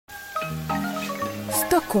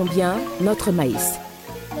Stockons bien notre maïs.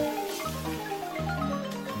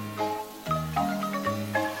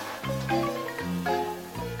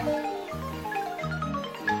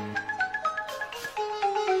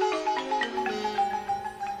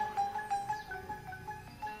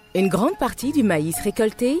 Une grande partie du maïs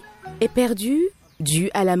récolté est perdue due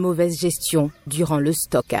à la mauvaise gestion durant le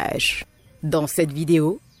stockage. Dans cette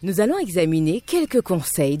vidéo, nous allons examiner quelques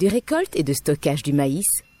conseils de récolte et de stockage du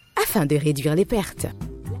maïs afin de réduire les pertes.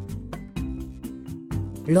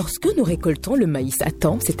 Lorsque nous récoltons le maïs à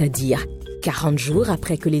temps, c'est-à-dire 40 jours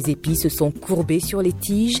après que les épis se sont courbés sur les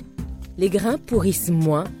tiges, les grains pourrissent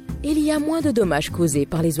moins et il y a moins de dommages causés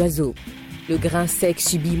par les oiseaux. Le grain sec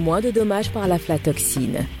subit moins de dommages par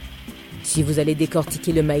l'aflatoxine. Si vous allez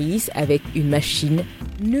décortiquer le maïs avec une machine,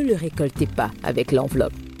 ne le récoltez pas avec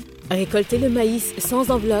l'enveloppe. Récoltez le maïs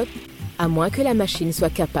sans enveloppe, à moins que la machine soit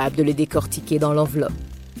capable de le décortiquer dans l'enveloppe.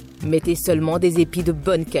 Mettez seulement des épis de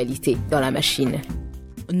bonne qualité dans la machine.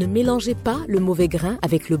 Ne mélangez pas le mauvais grain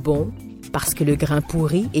avec le bon, parce que le grain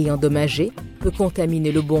pourri et endommagé peut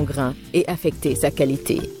contaminer le bon grain et affecter sa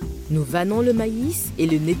qualité. Nous vannons le maïs et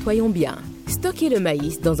le nettoyons bien. Stockez le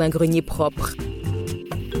maïs dans un grenier propre.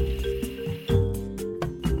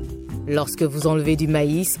 Lorsque vous enlevez du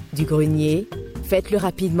maïs du grenier, faites-le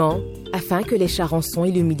rapidement afin que les charançons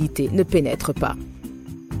et l'humidité ne pénètrent pas.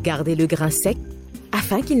 Gardez le grain sec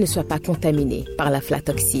afin qu'il ne soit pas contaminé par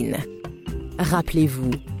l'aflatoxine.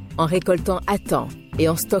 Rappelez-vous, en récoltant à temps et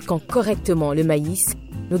en stockant correctement le maïs,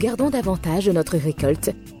 nous gardons davantage de notre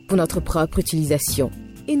récolte pour notre propre utilisation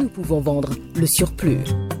et nous pouvons vendre le surplus.